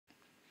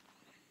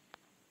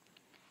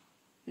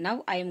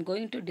Now I am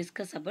going to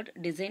discuss about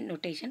design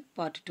notation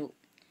part 2.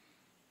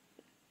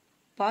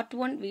 Part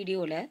 1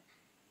 video la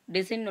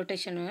design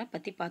notation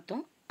பத்தி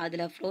பார்த்தோம்.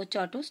 அதுல flow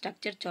chart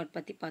structure chart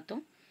பத்தி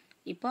பார்த்தோம்.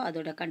 இப்போ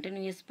அதோட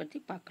continuous பத்தி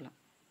பார்க்கலாம்.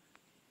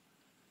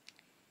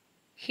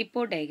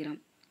 HIPO diagram.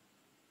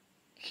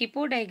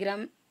 HIPO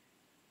diagram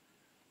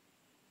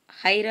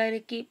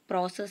hierarchy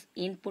process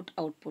input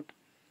output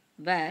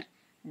were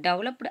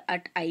developed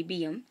at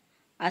IBM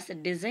as a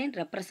design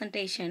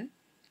representation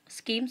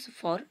schemes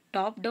for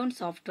top-down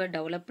software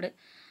developed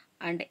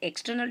and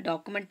external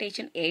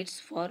documentation aids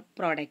for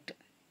product.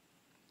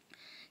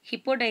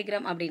 HIPO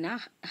diagram அப்படினா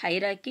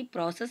hierarchy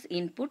process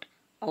input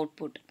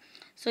output.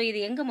 So இது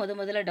எங்கே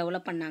முதல்ல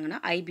develop பண்ணாங்கன்னா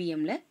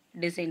ஐபிஎம்ல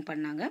design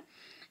பண்ணாங்க.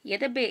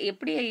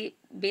 எப்படி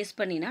base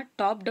பண்ணினா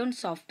top down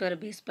software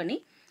base பண்ணி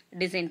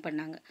design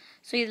பண்ணாங்க.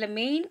 ஸோ இதில்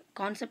மெயின்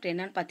கான்செப்ட்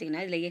என்னன்னு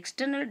பார்த்தீங்கன்னா இதில்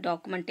external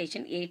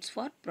documentation AIDS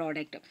for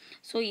product.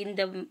 So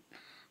இந்த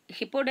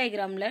HIPO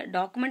diagramல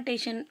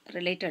documentation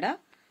related-ஆ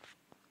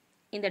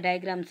இந்த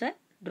diagrams-அ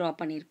draw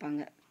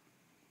பண்ணியிருப்பாங்க.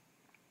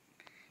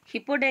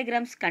 HIPO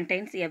diagrams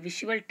contains a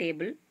visual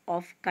table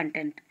of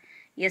content,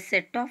 a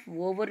set of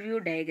overview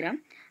diagram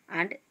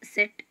and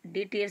set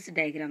details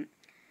diagram.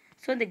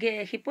 So இந்த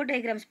HIPO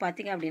diagrams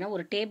பார்த்தீங்க அப்படின்னா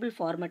ஒரு டேபிள்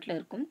ஃபார்மேட்டில்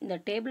இருக்கும். இந்த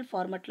டேபிள்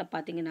ஃபார்மேட்டில்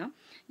பார்த்தீங்கன்னா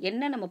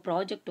என்ன நம்ம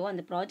ப்ராஜெக்டோ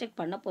அந்த ப்ராஜெக்ட்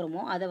பண்ண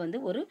போகிறோமோ அதை வந்து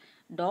ஒரு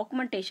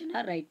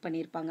டாக்குமெண்டேஷனாக ரைட்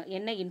பண்ணியிருப்பாங்க.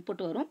 என்ன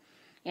இன்புட் வரும்,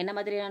 என்ன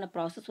மாதிரியான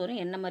ப்ராசஸ் வரும்,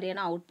 என்ன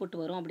மாதிரியான அவுட்புட்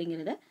வரும்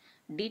அப்படிங்கிறத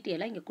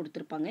டீட்டெயிலாக இங்கே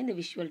கொடுத்துருப்பாங்க இந்த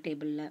விஷுவல்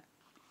டேபிளில்.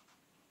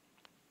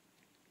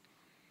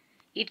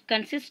 It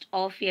consist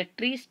of a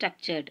tree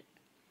structured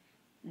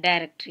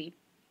directory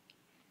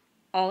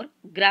R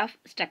graph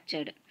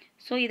structured.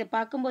 So இதை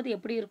பார்க்கும்போது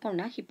எப்படி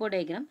இருக்கும்னா HIPO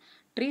diagram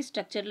ட்ரீ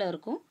ஸ்ட்ரக்சரில்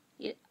இருக்கும்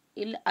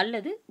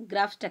அல்லது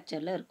கிராஃப்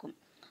ஸ்ட்ரக்சரில் இருக்கும்.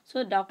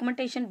 ஸோ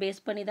டாக்குமெண்டேஷன்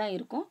பேஸ் பண்ணி தான்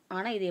இருக்கும்.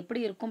 ஆனால் இது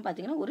எப்படி இருக்கும்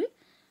பார்த்தீங்கன்னா ஒரு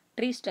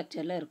ட்ரீ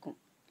ஸ்ட்ரக்சரில் இருக்கும்.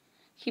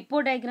 HIPO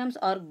diagrams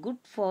are good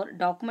for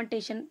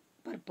documentation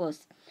purpose.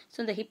 So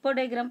இந்த HIPO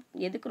diagram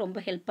எதுக்கு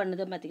ரொம்ப ஹெல்ப்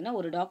பண்ணுது பார்த்தீங்கன்னா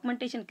ஒரு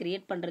டாக்குமெண்டேஷன்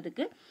கிரியேட்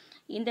பண்ணுறதுக்கு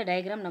இந்த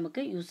டயக்ராம்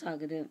நமக்கு யூஸ்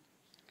ஆகுது.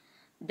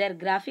 Their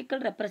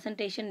graphical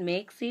representation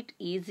makes it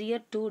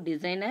easier to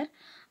designer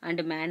and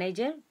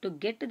manager to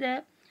get the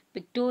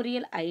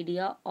pictorial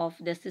idea of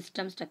the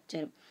system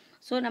structure.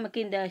 So நமக்கு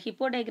இந்த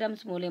HIPO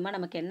diagrams மூலமா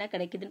நமக்கு என்ன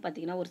கிடைக்குதுன்னு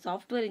பார்த்தீங்கன்னா ஒரு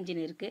சாஃப்ட்வேர்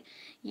இன்ஜினியருக்கு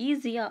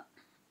ஈஸியாக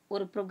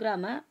ஒரு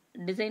ப்ரோக்ராமை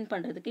டிசைன்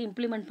பண்ணுறதுக்கு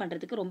இம்ப்ளிமெண்ட்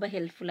பண்ணுறதுக்கு ரொம்ப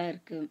ஹெல்ப்ஃபுல்லாக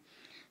இருக்குது.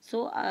 ஸோ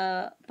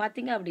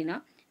பார்த்தீங்க அப்படின்னா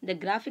இந்த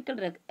கிராஃபிக்கல்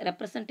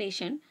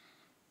ரெப்ரசன்டேஷன்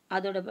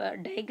அதோட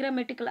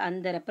டயக்ராமெட்டிக்கல்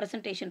அந்த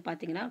ரெப்ரசன்டேஷன்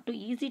பார்த்தீங்கன்னா to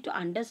easy to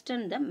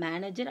understand the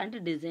manager and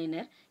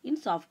designer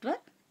in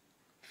software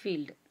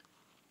field.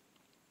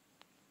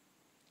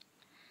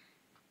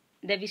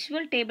 The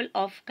visual table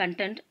of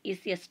content is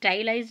a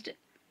stylized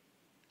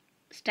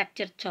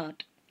structure chart.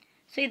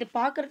 So இது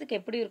பார்க்குறதுக்கு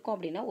எப்படி இருக்கும்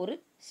அப்படின்னா ஒரு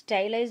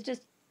ஸ்டைலைஸ்டு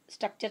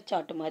ஸ்ட்ரக்சர்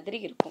சார்ட் மாதிரி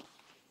இருக்கும்.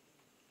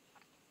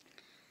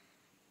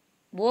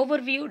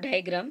 Overview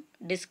diagram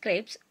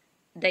describes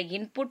the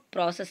input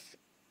process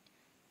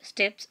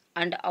steps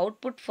and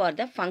output for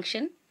the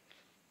function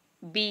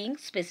being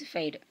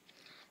specified.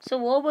 So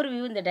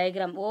overview இந்த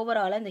diagram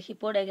ஓவராலாக இந்த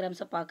HIPO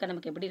diagrams பார்க்க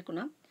நமக்கு எப்படி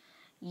இருக்குன்னா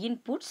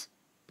inputs,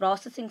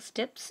 processing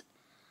steps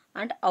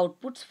and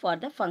outputs for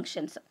the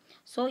functions.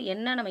 So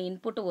என்ன நம்ம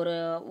இன்புட்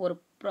ஒரு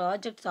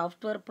ப்ராஜெக்ட்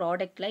சாஃப்ட்வேர்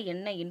ப்ராடக்டில்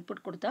என்ன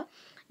இன்புட் கொடுத்தா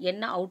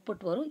என்ன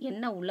அவுட்புட் வரும்,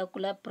 என்ன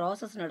உள்ளக்குள்ளே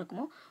ப்ராசஸ்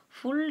நடக்குமோ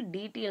ஃபுல்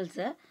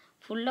டீட்டெயில்ஸை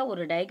ஃபுல்லாக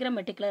ஒரு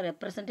டயக்ராமெட்டிக்கில்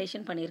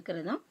ரெப்ரசன்டேஷன்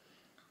பண்ணியிருக்கிறது தான்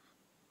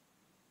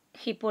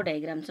HIPO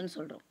diagramsன்னு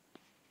சொல்கிறோம்.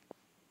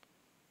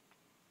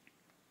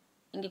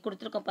 இங்கே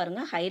கொடுத்துருக்கோம்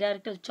பாருங்கள்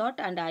ஹைரார்கிக்கல் சார்ட்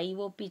அண்ட்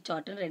ஐஓபி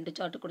சார்ட்டுன்னு ரெண்டு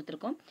சார்ட்டு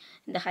கொடுத்துருக்கோம்.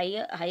 இந்த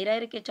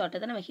ஹைரார்கிக்கல் சார்ட்டை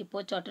தான் நம்ம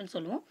HIPO சார்ட்டுன்னு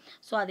சொல்லுவோம்.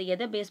 ஸோ அது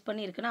எதை பேஸ்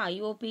பண்ணி இருக்குன்னா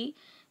ஐஓபி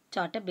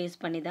சார்ட்டை பேஸ்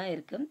பண்ணி தான்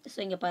இருக்குது. ஸோ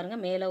இங்கே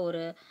பாருங்கள் மேலே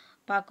ஒரு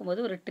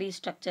பார்க்கும்போது ஒரு ட்ரீ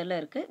ஸ்ட்ரக்சரில்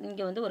இருக்குது,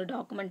 இங்கே வந்து ஒரு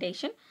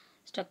டாக்குமெண்டேஷன்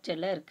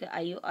ஸ்ட்ரக்சரில் இருக்குது.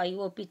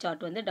 ஐஓபி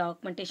சார்ட் வந்து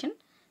டாக்குமெண்டேஷன்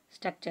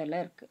ஸ்ட்ரக்சரில்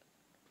இருக்குது.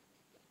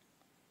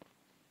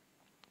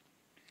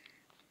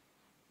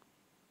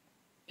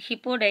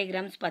 HIPO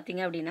diagrams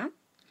பார்த்தீங்க அப்படின்னா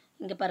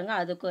இங்கே பாருங்கள்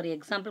அதுக்கு ஒரு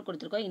எக்ஸாம்பிள்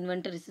கொடுத்துருக்கோம்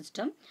இன்வென்டரி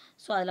சிஸ்டம்.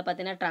 ஸோ அதில்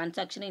பார்த்தீங்கன்னா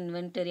transaction,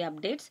 inventory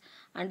updates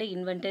and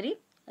inventory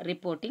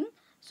reporting.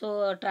 So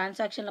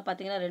டிரான்சாக்ஷனில்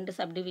பார்த்தீங்கன்னா ரெண்டு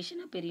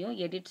சப்டிவிஷனாக பிரியும்,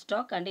 edit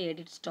stock and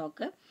edit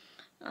stock.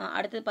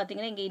 அடுத்தது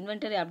பார்த்தீங்கன்னா இங்கே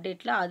இன்வென்டரி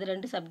அப்டேட்டில் அது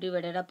ரெண்டு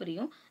சப்டிவைடடாக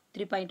பிரியும்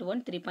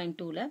 3.1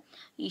 3.2ல்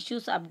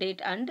இஷ்யூஸ்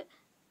அப்டேட் அண்ட்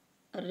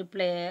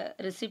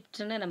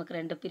ரிசிப்ட்ஸ்னு நமக்கு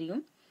ரெண்டு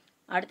பிரியும்.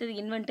 அடுத்தது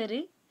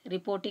இன்வென்டரி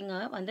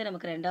ரிப்போர்ட்டிங்கை வந்து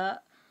நமக்கு ரெண்டாக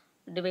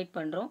டிவைட்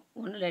பண்ணுறோம்,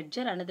 ஒன்று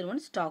ledger another one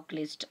stock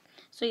list.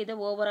 So இதை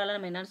ஓவராலாக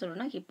நம்ம என்னன்னு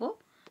சொல்கிறோம்னா HIPO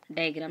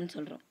diagramனு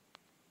சொல்கிறோம்.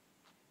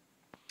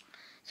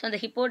 ஸோ அந்த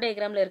HIPO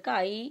diagramல இருக்க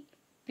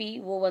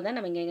ஐபிஓவை தான்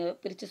நம்ம இங்கே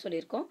பிரித்து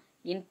சொல்லியிருக்கோம்.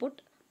 Input,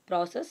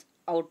 process,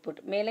 output.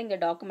 மேலே இங்கே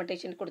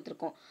டாக்குமெண்டேஷன்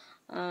கொடுத்துருக்கோம்.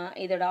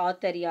 இதோட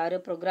ஆத்தர் யார்,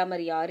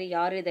 ப்ரோக்ராமர்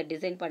யார் இதை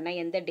டிசைன் பண்ணால்,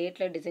 எந்த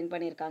டேட்டில் டிசைன்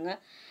பண்ணியிருக்காங்க,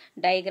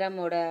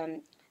 டயக்ராமோட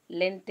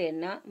லென்த்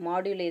என்ன,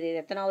 மாடியூல் இது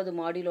எத்தனாவது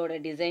மாடியூலோட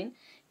டிசைன்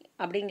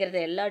அப்படிங்கிறது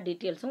எல்லா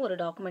டீட்டெயில்ஸும் ஒரு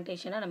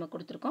டாக்குமெண்டேஷனாக நம்ம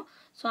கொடுத்துருக்கோம்.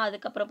 ஸோ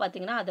அதுக்கப்புறம்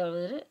பார்த்திங்கன்னா அதை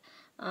ஒரு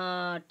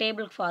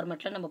டேபிள்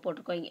ஃபார்மேட்டில் நம்ம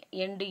போட்டிருக்கோம்.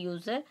 எண்டு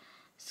யூசர்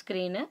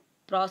ஸ்க்ரீனு,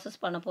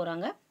 ப்ராசஸ் பண்ண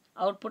போகிறாங்க.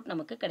 அவுட்புட்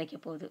நமக்கு கிடைக்க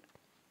போகுது.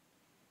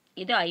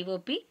 இது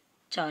IOB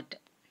chart.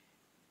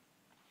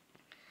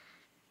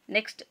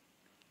 Next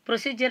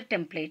procedure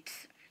templates.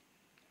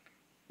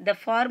 The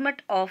format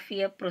of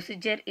a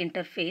procedure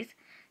interface,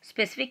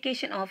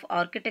 specification of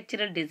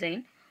architectural design,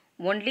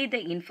 only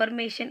the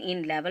information in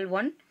level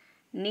 1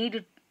 need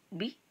to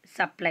be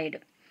supplied.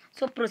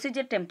 So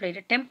procedure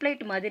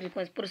template மாதிரி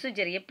இருக்கும்.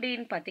 Procedure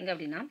எப்படின்னு பார்த்தீங்க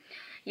அப்படின்னா,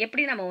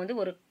 எப்படி நம்ம வந்து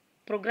ஒரு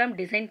ப்ரோக்ராம்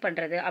டிசைன்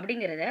பண்ணுறது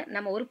அப்படிங்கிறத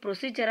நம்ம ஒரு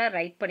ப்ரொசீஜராக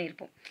ரைட்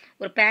பண்ணியிருப்போம்.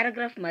 ஒரு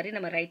பேராகிராஃப் மாதிரி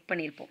நம்ம ரைட்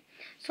பண்ணியிருப்போம்.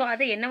 ஸோ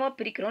அதை என்னவா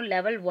பிரிக்கிறோம்,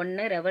 லெவல் 1,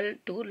 லெவல்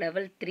 2,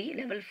 லெவல் 3,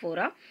 லெவல்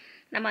 4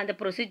 நம்ம அந்த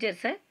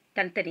ப்ரொசீஜர்ஸை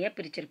தனித்தனியாக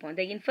பிரிச்சிருப்போம்.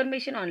 The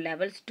information on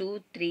levels 2,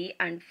 3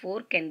 and 4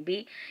 can be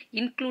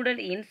included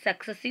in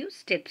successive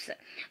steps.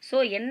 So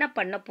என்ன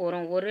பண்ண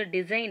போகிறோம், ஒரு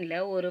டிசைனில்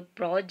ஒரு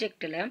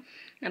ப்ராஜெக்டில்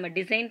நம்ம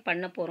டிசைன்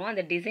பண்ண போகிறோம்.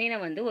 அந்த டிசைனை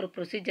வந்து ஒரு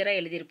ப்ரொசீஜராக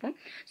எழுதியிருப்போம்.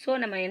 ஸோ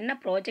நம்ம என்ன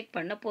ப்ராஜெக்ட்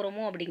பண்ண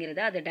போகிறோமோ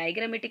அப்படிங்கிறத அதை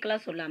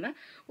டயக்ராமேட்டிக்கலாக சொல்லாமல்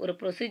ஒரு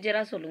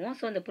ப்ரொசீஜராக சொல்லுவோம்.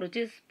 ஸோ அந்த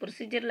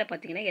ப்ரொசீஜரில்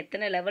பார்த்திங்கன்னா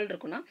எத்தனை லெவல்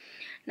இருக்குன்னா,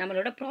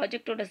 நம்மளோட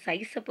ப்ராஜெக்டோட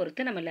சைஸை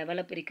பொறுத்து நம்ம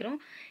லெவலை பிரிக்கிறோம்.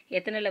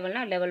 எத்தனை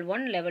லெவல்னால் level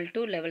 1, level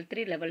 2, level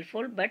 3, level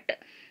 4. But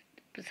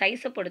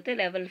சைஸை பொறுத்து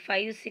லெவல்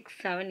 5, 6,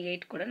 7,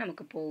 8 கூட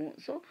நமக்கு போகும்.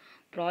 ஸோ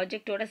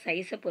ப்ராஜெக்டோட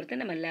சைஸை பொறுத்து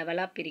நம்ம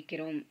லெவலாக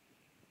பிரிக்கிறோம்.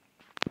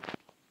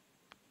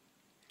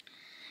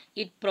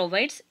 It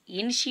provides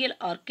initial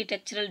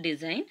architectural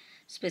design,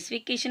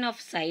 specification of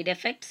side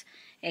effects,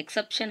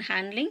 exception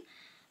handling,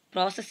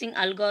 processing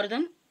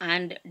algorithm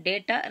and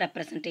data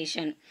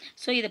representation.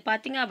 So இது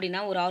பார்த்தீங்க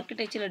அப்படின்னா ஒரு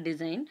ஆர்கிடெக்சரல்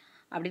டிசைன்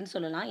அப்படின்னு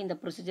சொல்லலாம் இந்த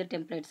ப்ரொசீஜர்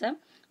டெம்ப்ளேட்ஸை.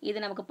 இது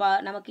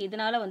நமக்கு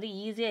இதனால் வந்து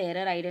ஈஸியாக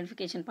எரர்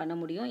ஐடென்டிஃபிகேஷன் பண்ண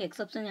முடியும்.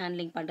 எக்ஸப்ஷன்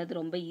ஹேண்ட்லிங் பண்ணுறது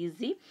ரொம்ப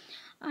ஈஸி.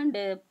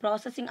 அண்டு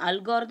ப்ராசஸிங்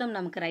அல்காரிதம்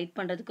நமக்கு ரைட்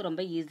பண்ணுறதுக்கு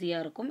ரொம்ப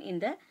ஈஸியாக இருக்கும்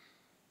இந்த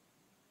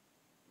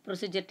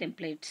ப்ரொசீஜர்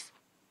டெம்ப்ளேட்ஸ்.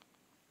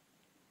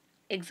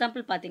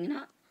 எக்ஸாம்பிள்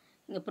பார்த்தீங்கன்னா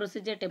இங்கே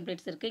ப்ரொசீஜர்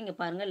டெம்ப்ளேட்ஸ் இருக்குது. இங்கே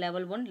பாருங்கள்,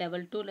 level 1,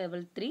 level 2,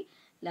 level 3,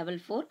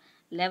 level 4.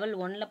 Level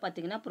 1ல்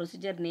பார்த்தீங்கன்னா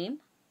ப்ரொசீஜர் நேம்,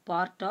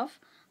 பார்ட் ஆஃப்,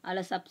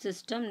 அதில்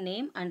சப்சிஸ்டம்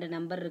நேம் அண்ட்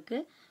நம்பர்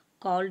இருக்குது,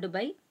 called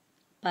by,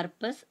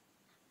 purpose,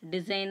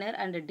 designer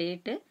and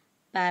date,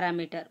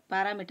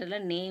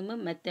 பேராமீட்டரில் name,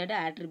 method,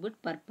 attribute,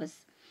 purpose.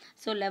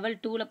 So level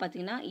 2ல்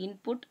பார்த்தீங்கன்னா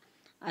input,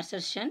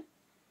 assertion,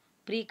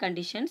 pre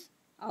conditions,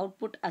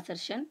 output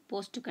assertion,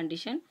 post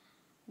condition,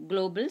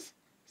 globals,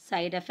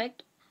 side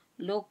effect,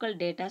 local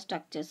data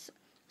structures.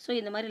 So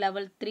இந்த மாதிரி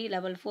level 3,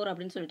 level 4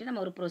 அப்படின்னு சொல்லிட்டு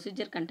நம்ம ஒரு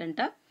procedure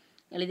கண்டென்ட்டாக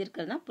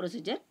எழுதியிருக்கிறது தான்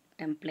procedure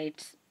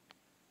templates.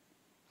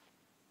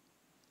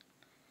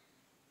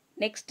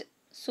 Next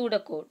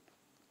pseudocode.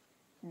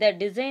 The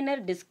designer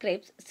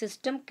describes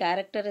system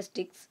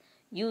characteristics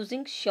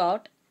using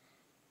short,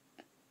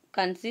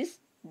 concise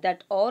that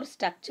are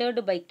structured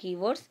by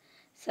keywords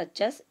such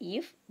as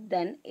if,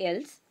 then,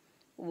 else,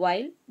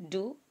 while,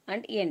 do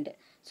and end.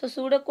 So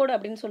pseudocode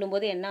அப்படின்னு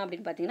சொல்லும்போது என்ன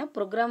அப்படின்னு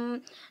பார்த்தீங்கன்னா,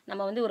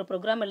 நம்ம வந்து ஒரு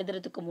ப்ரோக்ராம்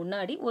எழுதுறதுக்கு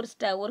முன்னாடி ஒரு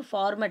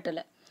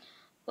ஃபார்மேட்டில்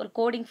ஒரு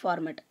கோடிங்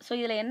ஃபார்மேட். ஸோ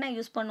இதில் என்ன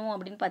யூஸ் பண்ணுவோம்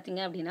அப்படின்னு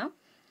பார்த்தீங்க அப்படின்னா,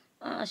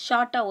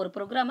 ஷார்ட்டாக ஒரு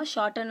ப்ரோக்ராமை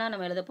ஷார்ட்டனாக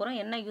நம்ம எழுத போகிறோம்.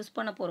 என்ன யூஸ்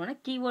பண்ண போகிறோம்னா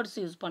கீவேர்ட்ஸ்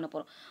யூஸ் பண்ண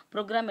போகிறோம்.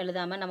 ப்ரோக்ராம்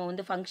எழுதாமல் நம்ம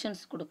வந்து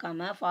ஃபங்க்ஷன்ஸ்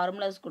கொடுக்காம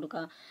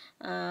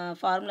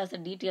ஃபார்முலாஸை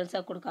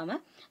டீட்டெயில்ஸாக கொடுக்காம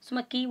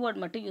சும்மா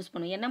கீவேர்ட் மட்டும் யூஸ்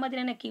பண்ணுவோம். என்ன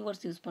மாதிரியான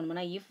கீவேர்ட்ஸ் யூஸ்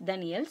பண்ணுவோம்னா if,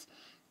 then, else,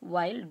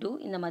 while, two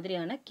இந்த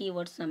மாதிரியான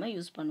கீவேர்ட்ஸ் நம்ம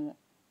யூஸ் பண்ணுவோம்.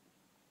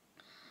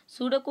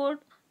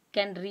 Pseudocode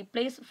can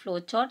replace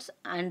flowcharts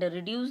and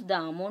reduce the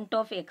amount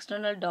of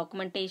external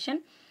documentation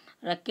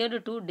required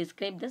to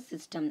describe the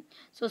system.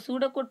 So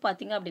pseudocode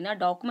பார்த்தீங்க அப்படின்னா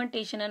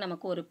டாக்குமெண்டேஷனை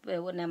நமக்கு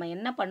நம்ம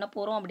என்ன பண்ண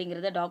போகிறோம்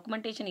அப்படிங்கிறத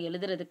டாக்குமெண்டேஷன்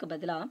எழுதுறதுக்கு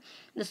பதிலாக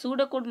இந்த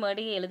pseudocode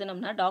மாதிரி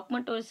எழுதினோம்னா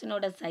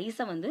டாக்குமெண்டேஷனோட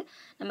சைஸை வந்து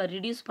நம்ம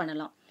ரிடியூஸ்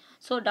பண்ணலாம்.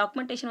 ஸோ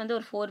டாக்குமெண்டேஷன் வந்து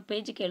ஒரு 4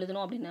 பேஜுக்கு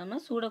எழுதணும்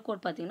அப்படின்னா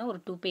pseudocode பார்த்தீங்கன்னா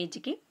ஒரு 2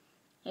 பேஜுக்கு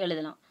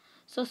எழுதலாம்.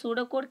 So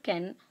pseudocode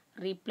can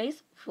replace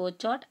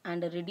flowchart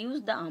and reduce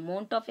the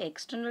amount of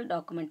external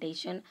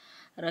documentation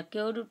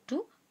required to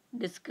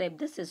describe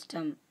the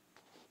system.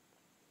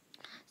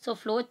 So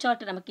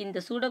flowchart நமக்கு இந்த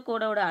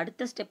pseudocode-ஓட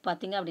அடுத்த ஸ்டெப்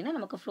பார்த்தீங்க அப்படின்னா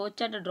நமக்கு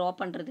flowchart ட்ரா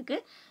பண்ணுறதுக்கு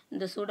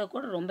இந்த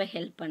pseudocode ரொம்ப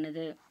ஹெல்ப்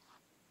பண்ணுது.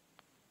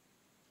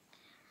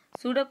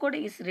 Pseudocode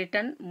is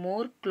written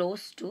more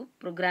close to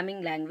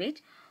programming language,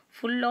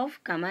 full of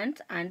commands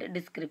and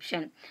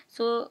description.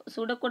 So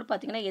pseudocode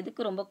பார்த்தீங்கன்னா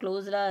எதுக்கு ரொம்ப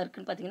க்ளோஸ்டாக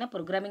இருக்குன்னு பார்த்தீங்கன்னா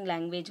ப்ரோக்ராமிங்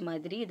லாங்குவேஜ்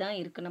மாதிரி தான்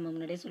இருக்குது, நம்ம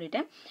முன்னாடியே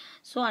சொல்லிட்டேன்.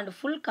 So and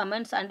full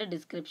comments and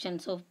description.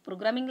 So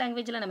programming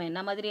லாங்குவேஜில் நம்ம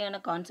என்ன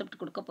மாதிரியான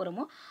கான்செப்ட் கொடுக்க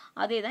போகிறோமோ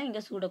அதே தான்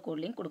இங்கே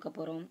pseudocode-லையும் கொடுக்க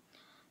போகிறோம்.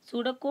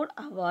 Pseudocode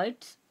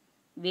avoids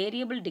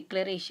variable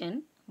declaration,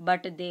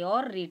 but they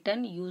are written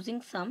using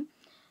some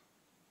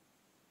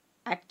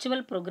actual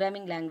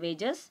programming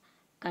languages,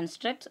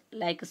 constructs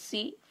like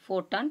C,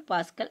 Fortran,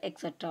 Pascal,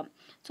 etc.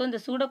 So இந்த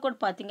pseudocode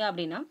பார்த்தீங்க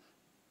அப்படின்னா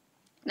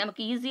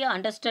நமக்கு ஈஸியாக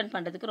அண்டர்ஸ்டாண்ட்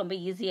பண்ணுறதுக்கு ரொம்ப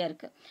ஈஸியாக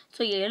இருக்குது.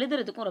 ஸோ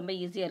எழுதுறதுக்கும் ரொம்ப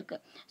ஈஸியாக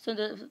இருக்குது. ஸோ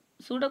இந்த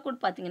pseudocode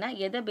பார்த்தீங்கன்னா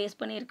எதை பேஸ்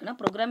பண்ணி இருக்குன்னா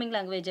ப்ரோக்ராமிங்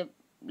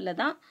லாங்குவேஜில்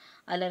தான்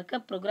அதில் இருக்க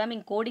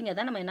ப்ரோக்ராமிங் கோடிங்கை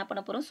தான் நம்ம என்ன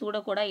பண்ண போகிறோம்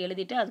pseudocode-ஆக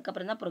எழுதிட்டு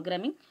அதுக்கப்புறம் தான்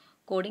ப்ரோக்ராமிங்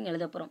கோடிங்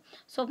எழுத போகிறோம்.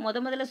 ஸோ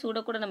முதல்ல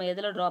pseudocode நம்ம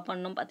எதில் ட்ரா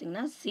பண்ணணும்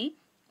பார்த்தீங்கன்னா C,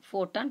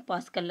 Fortran,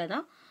 Pascal-ல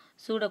தான்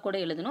pseudocode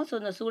எழுதணும். ஸோ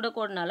இந்த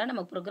pseudocode-னால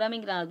நம்ம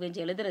ப்ரோக்ராமிங் லாங்குவேஜ்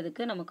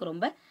எழுதுறதுக்கு நமக்கு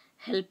ரொம்ப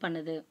ஹெல்ப்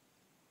பண்ணுது.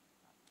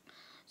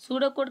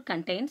 Pseudocode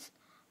contains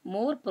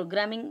more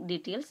programming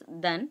details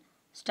than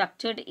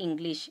structured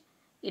English.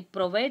 It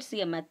provides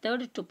a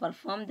method to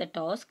perform the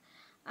task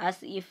as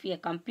if a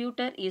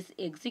computer is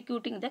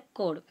executing the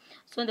code.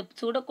 So இந்த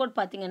pseudocode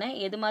பார்த்தீங்கன்னா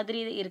எது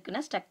மாதிரி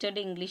இருக்குன்னா structured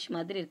English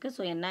மாதிரி இருக்குது.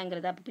 ஸோ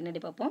என்னங்கிறத அப்போ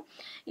பின்னாடி பார்ப்போம்.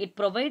 It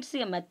provides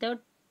a method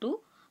to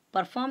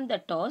perform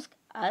the task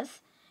as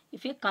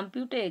if a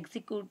computer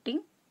executing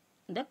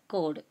the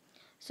code.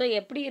 So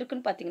எப்படி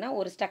இருக்குன்னு பார்த்தீங்கன்னா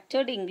ஒரு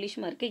ஸ்ட்ரக்சர்டு இங்கிலீஷ்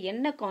மாதிரி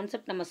என்ன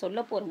கான்செப்ட் நம்ம சொல்ல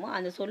போகிறோமோ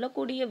அந்த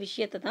சொல்லக்கூடிய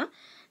விஷயத்தை தான்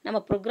நம்ம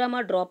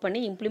ப்ரோக்ராமாக ட்ரா பண்ணி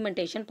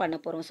இம்ப்ளிமெண்டேஷன் பண்ண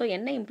போகிறோம். ஸோ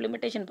என்ன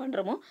இம்ப்ளிமெண்டேஷன்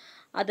பண்ணுறோமோ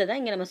அதை தான்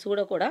இங்கே நம்ம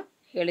சூடோகோடாக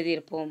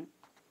எழுதியிருப்போம்.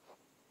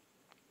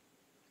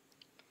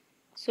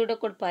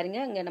 சூடோகோட்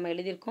பாருங்கள், இங்கே நம்ம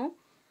எழுதியிருக்கோம்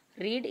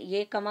read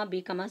a,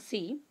 b,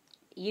 c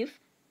if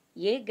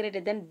a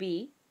greater than b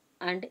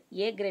and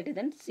a greater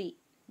than c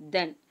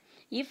then.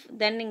 if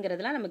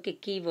thenங்கிறதுலாம் நமக்கு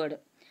keyword.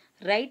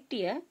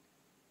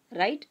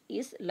 Right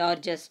is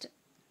largest.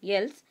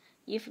 Else,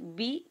 if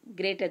b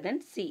greater than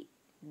c,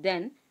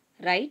 then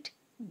write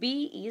b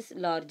is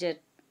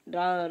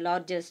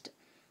largest.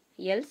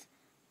 Else,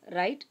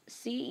 write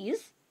c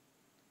is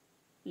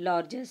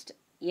largest.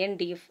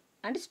 End if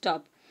and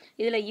stop.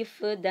 இதில் if,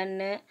 then,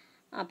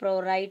 அப்புறம்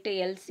right,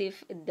 else, if,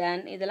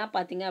 then இதெல்லாம்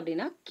பார்த்தீங்க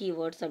அப்படின்னா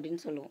keywords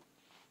அப்படின்னு சொல்லுவோம்.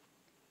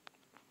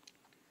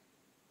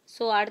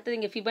 So அடுத்தது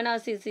இங்கே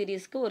Fibonacci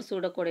சீரீஸ்க்கு ஒரு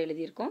சூடோகோட்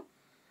எழுதியிருக்கோம்.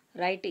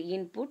 write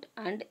input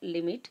and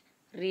limit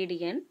read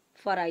n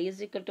for I is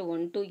equal to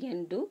 1 to n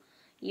do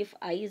if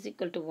I is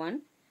equal to 1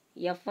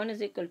 f1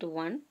 is equal to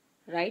 1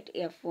 write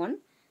f1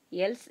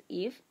 else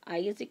if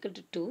I is equal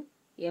to 2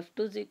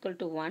 f2 is equal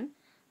to 1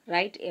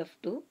 write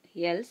f2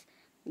 else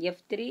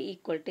f3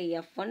 equal to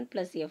f1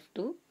 plus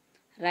f2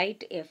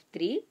 write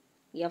f3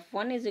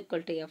 f1 is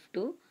equal to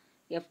f2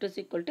 f2 is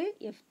equal to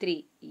f3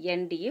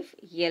 end if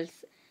else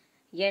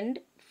end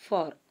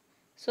for.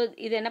 So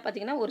இது என்ன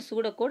பார்த்தீங்கன்னா ஒரு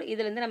pseudocode.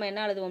 இதுலேருந்து நம்ம என்ன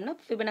எழுதுவோம்னா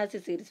Fibonacci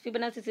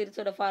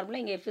சீரிஸோட formula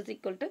இங்கே f is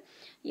equal to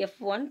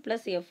f1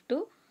 plus f2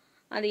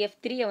 அந்த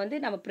f3யை வந்து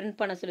நம்ம பிரிண்ட்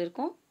பண்ண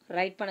சொல்லியிருக்கோம்,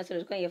 ரைட் பண்ண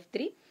சொல்லியிருக்கோம்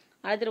f3.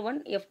 அதர் ஒன்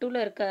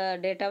f2வில் இருக்க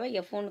டேட்டாவை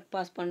f1க்கு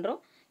பாஸ் பண்ணுறோம்,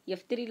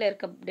 f3யில்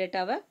இருக்க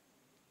டேட்டாவை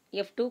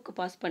f2க்கு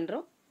பாஸ்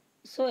பண்ணுறோம்.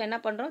 ஸோ என்ன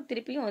பண்ணுறோம்,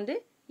 திருப்பியும் வந்து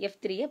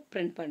f3யை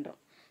பிரிண்ட் பண்ணுறோம்.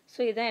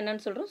 ஸோ இதான்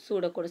என்னன்னு சொல்கிறோம்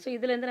சூடோகோட். ஸோ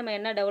இதுலேருந்து நம்ம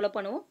என்ன டெவலப்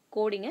பண்ணுவோம்,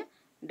 கோடிங்கை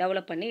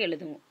டெவலப் பண்ணி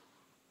எழுதுவோம்.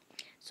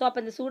 ஸோ அப்போ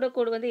இந்த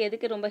சூடோகோட் வந்து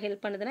எதுக்கு ரொம்ப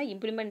ஹெல்ப் பண்ணுதுன்னா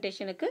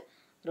இம்ப்ளிமெண்டேஷனுக்கு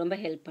ரொம்ப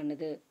ஹெல்ப்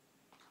பண்ணுது.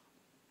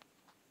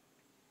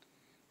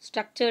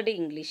 Structured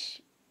English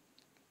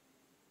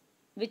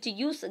which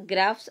use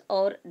graphs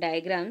or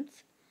diagrams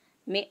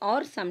may or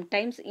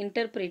sometimes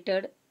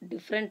interpreted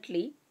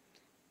differently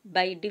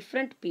by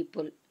different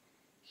people.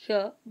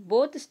 Here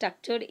both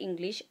structured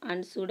English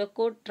and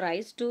pseudocode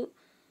tries to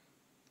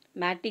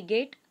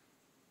mitigate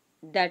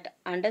that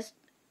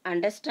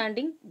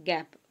understanding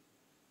gap.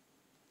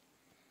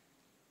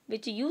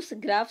 which use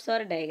graphs or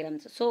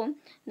diagrams. So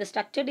இந்த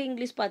structured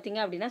English பார்த்தீங்க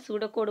அப்படின்னா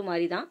சூடோகோடு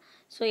மாதிரி தான்.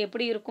 So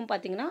எப்படி இருக்கும்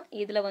பார்த்தீங்கன்னா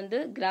இதில் வந்து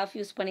கிராஃப்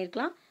யூஸ்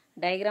பண்ணியிருக்கலாம்,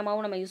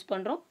 டயக்ராமாவும் நம்ம யூஸ்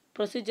பண்ணுறோம்,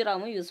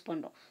 ப்ரொசீஜராகவும் யூஸ்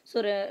பண்ணுறோம். ஸோ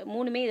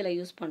மூணுமே இதில்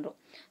யூஸ் பண்ணுறோம்.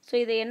 ஸோ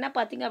இதை என்ன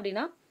பார்த்தீங்க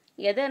அப்படின்னா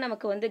எதை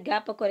நமக்கு வந்து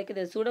கேப்பை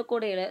குறைக்குது,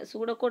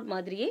 சூடோகோட்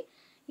மாதிரியே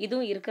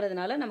இதுவும்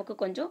இருக்கிறதுனால நமக்கு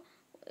கொஞ்சம்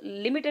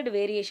லிமிட்டட்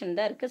வேரியேஷன்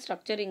தான் இருக்குது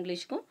ஸ்ட்ரக்சர்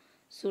இங்கிலீஷ்க்கும்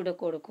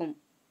சூடோகோடுக்கும்.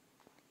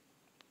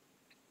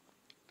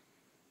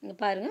 இங்கே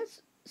பாருங்கள்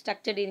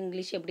structured in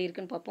English எப்படி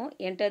இருக்குன்னு பார்ப்போம்.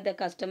 enter the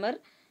customer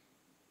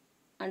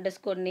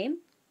underscore name,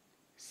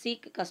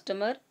 seek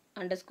customer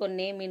underscore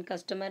name in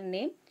customer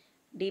name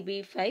db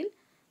file.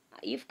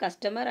 if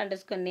customer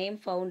underscore name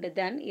found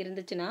then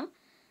இருந்துச்சுன்னா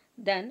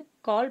then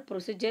call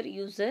procedure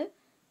user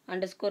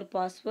underscore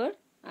password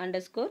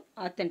underscore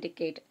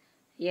authenticate.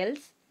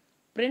 else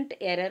print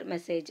error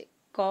message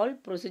call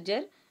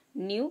procedure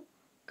new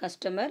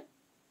customer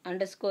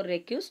underscore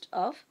request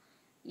of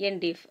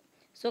end if.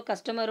 So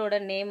கஸ்டமரோட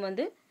name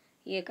வந்து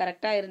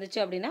கரெக்டாக இருந்துச்சு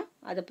அப்படின்னா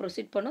அதை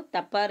proceed பண்ணும்,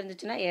 தப்பாக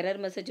இருந்துச்சுன்னா எரர்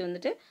மெசேஜ்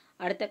வந்துட்டு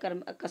அடுத்த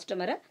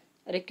கஸ்டமரை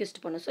ரெக்வெஸ்ட்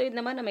பண்ணும். ஸோ இந்த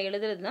மாதிரி நம்ம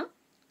எழுதுறது தான்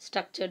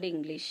ஸ்ட்ரக்சர்டு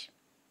இங்கிலீஷ்.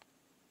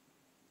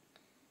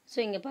 ஸோ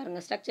இங்கே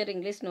பாருங்கள் ஸ்ட்ரக்சர்டு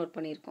இங்கிலீஷ் நோட்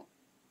பண்ணியிருக்கோம்.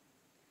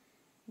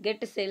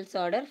 Get sales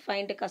order,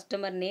 find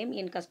customer name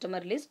in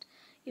customer list,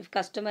 if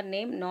customer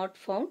name not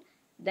found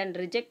then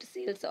reject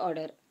sales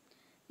order.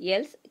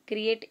 Else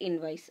create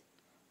invoice,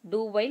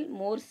 two while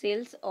more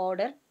sales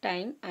order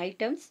time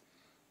items,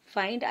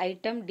 find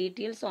item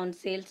details on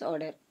sales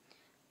order,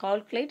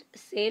 calculate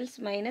sales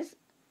minus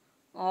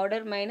order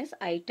minus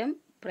item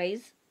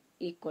price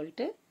equal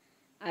to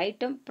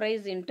item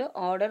price into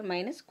order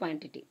minus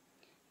quantity.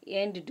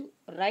 End do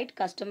write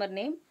customer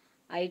name,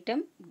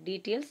 item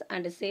details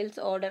and sales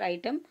order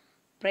item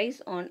price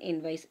on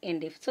invoice.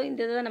 End if. So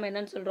இந்த இதை நம்ம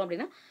என்னன்னு சொல்கிறோம்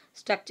அப்படின்னா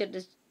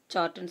structured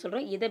சார்ட்னு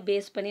சொல்கிறோம். இதை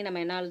base பண்ணி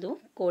நம்ம என்ன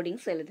எழுதுவோம்,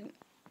 கோடிங்ஸ் எழுதுவோம்.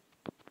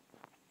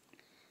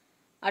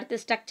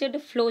 அடுத்து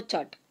ஸ்ட்ரக்சர்டு ஃப்ளோ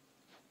சார்ட்.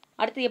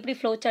 அடுத்து எப்படி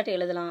ஃப்ளோ சார்ட்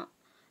எழுதலாம்,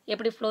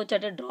 எப்படி ஃப்ளோ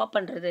சார்ட்டை ட்ரா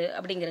பண்ணுறது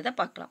அப்படிங்கிறத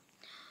பார்க்கலாம்.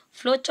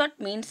 Flow chart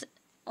means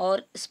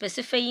R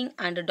specifying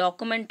and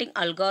documenting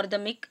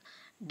algorithmic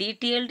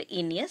detailed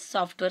in a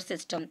software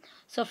system.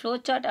 So flow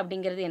chart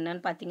அப்படிங்கிறது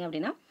என்னன்னு பார்த்தீங்க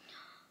அப்படின்னா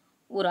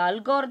ஒரு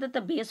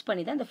அல்காரிதத்தை பேஸ்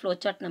பண்ணி தான் இந்த ஃப்ளோ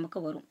சார்ட் நமக்கு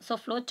வரும். ஸோ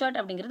ஃப்ளோ சார்ட்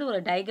அப்படிங்கிறது ஒரு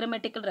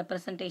டயக்ராமேட்டிக்கல்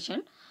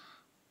ரெப்ரசன்டேஷன்.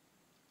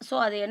 ஸோ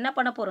அது என்ன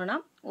பண்ண போகிறோன்னா,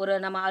 ஒரு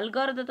நம்ம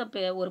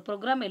அல்காரிதத்தை ஒரு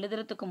ப்ரோக்ராம்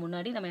எழுதுறதுக்கு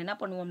முன்னாடி நம்ம என்ன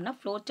பண்ணுவோம்னா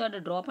ஃப்ளோ சார்ட்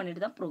ட்ரா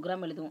பண்ணிட்டு தான்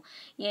ப்ரோக்ராம் எழுதுவோம்.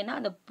 ஏன்னா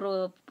அந்த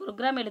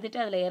ப்ரோக்ராம்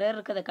எழுதிட்டு அதில் எரர்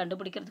இருக்கிறத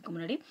கண்டுபிடிக்கிறதுக்கு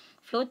முன்னாடி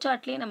ஃப்ளோ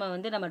சார்ட்லேயே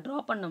நம்ம ட்ரா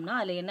பண்ணோம்னா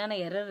அதில் என்னென்ன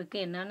எரர்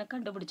இருக்குது என்னென்னு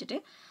கண்டுபிடிச்சிட்டு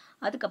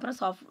அதுக்கப்புறம்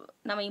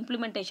நம்ம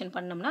இம்ப்ளிமெண்டேஷன்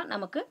பண்ணோம்னா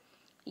நமக்கு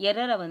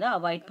எரரை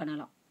அவாய்ட்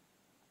பண்ணலாம்.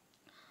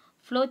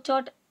 Flow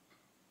chart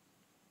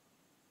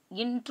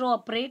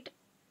interpret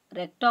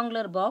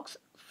rectangular box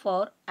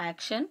for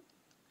action,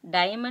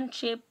 diamond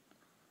shape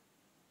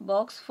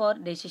box for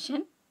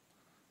decision,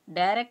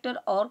 director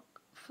arc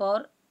for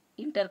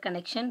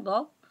interconnection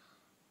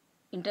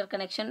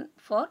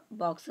for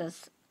boxes,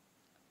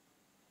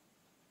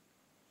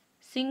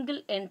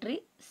 single entry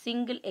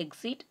single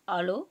exit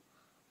allow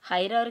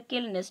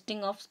hierarchical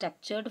nesting of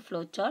structured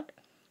flowchart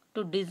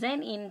to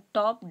design in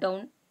top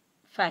down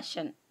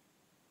fashion.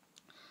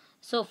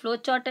 So flow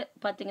chart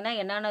பார்த்தீங்கன்னா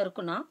என்னென்ன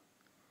இருக்குன்னா,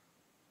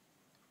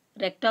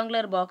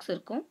 rectangular box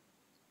இருக்கும்,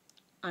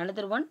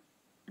 another one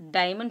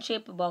diamond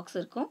shape box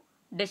இருக்கும்,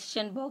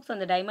 decision box.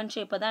 அந்த diamond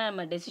ஷேப்பை தான்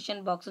நம்ம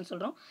decision பாக்ஸ்னு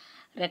சொல்கிறோம்,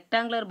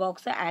 ரெக்டாங்குலர்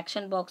பாக்ஸை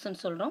ஆக்ஷன் பாக்ஸ்னு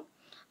சொல்கிறோம்,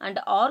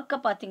 அண்ட் ஆர்க்கை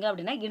பார்த்தீங்க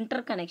அப்படின்னா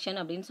இன்டர் கனெக்ஷன்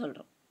அப்படின்னு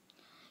சொல்கிறோம்.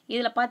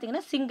 இதில்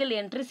பார்த்தீங்கன்னா சிங்கிள்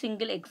என்ட்ரி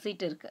சிங்கிள்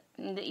எக்ஸிட்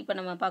இருக்குது. இப்போ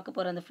நம்ம பார்க்க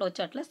போகிற அந்த ஃப்ளோ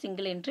சார்ட்டில்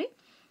சிங்கிள் என்ட்ரி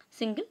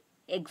சிங்கிள்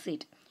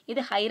எக்ஸிட்.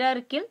 இது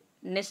ஹைரார்க்கியல்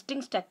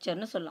நெஸ்டிங்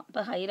ஸ்ட்ரக்சர்னு சொல்லலாம்.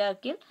 இப்போ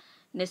ஹைரார்க்கியல்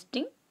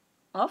நெஸ்டிங்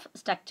ஆஃப்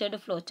ஸ்ட்ரக்சர்டு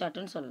ஃப்ளோ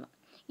சார்ட்னு சொல்லலாம்.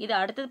 இது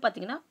அடுத்தது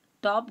பார்த்தீங்கன்னா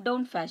டாப்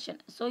டவுன் ஃபேஷன்.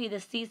 ஸோ இது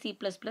C++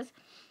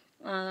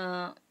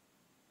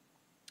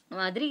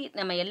 மாதிரி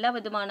நம்ம எல்லா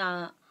விதமான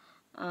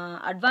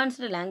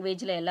அட்வான்ஸ்டு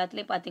லாங்குவேஜில்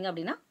எல்லாத்துலேயும் பார்த்தீங்க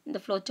அப்படின்னா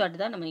இந்த ஃப்ளோ சார்ட்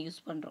தான் நம்ம யூஸ்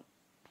பண்ணுறோம்.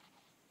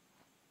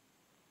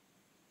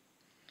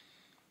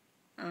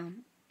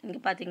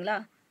 இங்கே பார்த்தீங்களா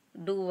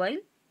two while,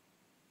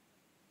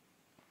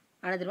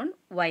 another one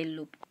while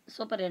loop. So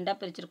இப்போ ரெண்டாக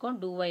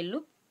பிரிச்சிருக்கோம், two while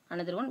loop,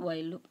 another one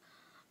while loop.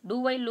 Two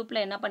while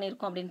லூப்பில் என்ன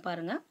பண்ணியிருக்கோம் அப்படின்னு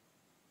பாருங்கள்.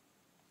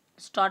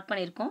 ஸ்டார்ட்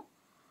பண்ணியிருக்கோம்,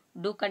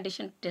 டூ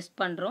கண்டிஷன் டெஸ்ட்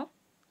பண்ணுறோம்,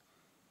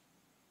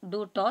 டூ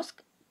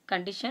டாஸ்க்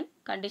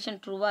கண்டிஷன்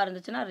ட்ரூவாக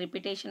இருந்துச்சுன்னா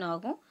ரிப்பீட்டேஷன்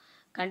ஆகும்,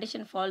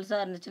 கண்டிஷன்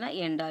ஃபால்ஸாக இருந்துச்சுன்னா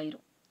எண்ட்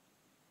ஆயிரும்.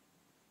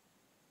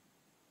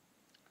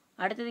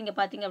 அடுத்தது இங்கே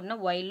பார்த்தீங்க அப்படின்னா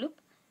வைல் லூப்.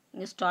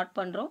 இங்கே ஸ்டார்ட்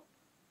பண்ணுறோம்,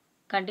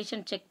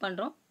 கண்டிஷன் செக்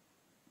பண்ணுறோம்,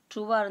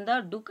 ட்ரூவாக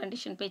இருந்தால் டூ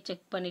கண்டிஷன் போய்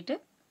செக் பண்ணிவிட்டு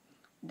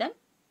தென்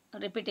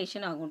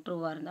ரிப்பீட்டேஷன் ஆகும்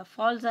ட்ரூவாக இருந்தால்,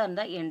 ஃபால்ஸாக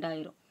இருந்தால் எண்ட்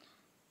ஆயிரும்.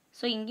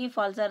 ஸோ இங்கேயும்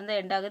ஃபால்ஸாக இருந்தால்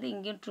எண்ட் ஆகுது,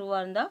 இங்கேயும்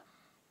ட்ரூவாக இருந்தால்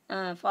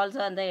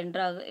ஃபால்ஸாக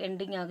இருந்தால்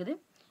எண்டிங் ஆகுது.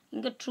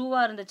 இங்கே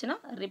ட்ரூவாக இருந்துச்சுன்னா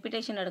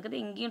ரிப்பீட்டேஷன் நடக்குது,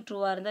 இங்கேயும்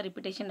ட்ரூவாக இருந்தால்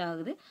ரிப்பீட்டேஷன்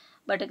ஆகுது.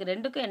 பட்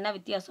ரெண்டுக்கும் என்ன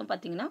வித்தியாசம்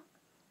பார்த்தீங்கன்னா,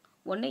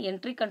 ஒன்று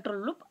entry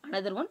control loop,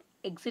 another one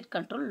exit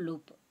control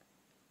loop.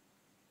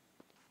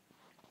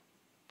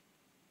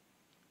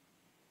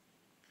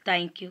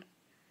 Thank you.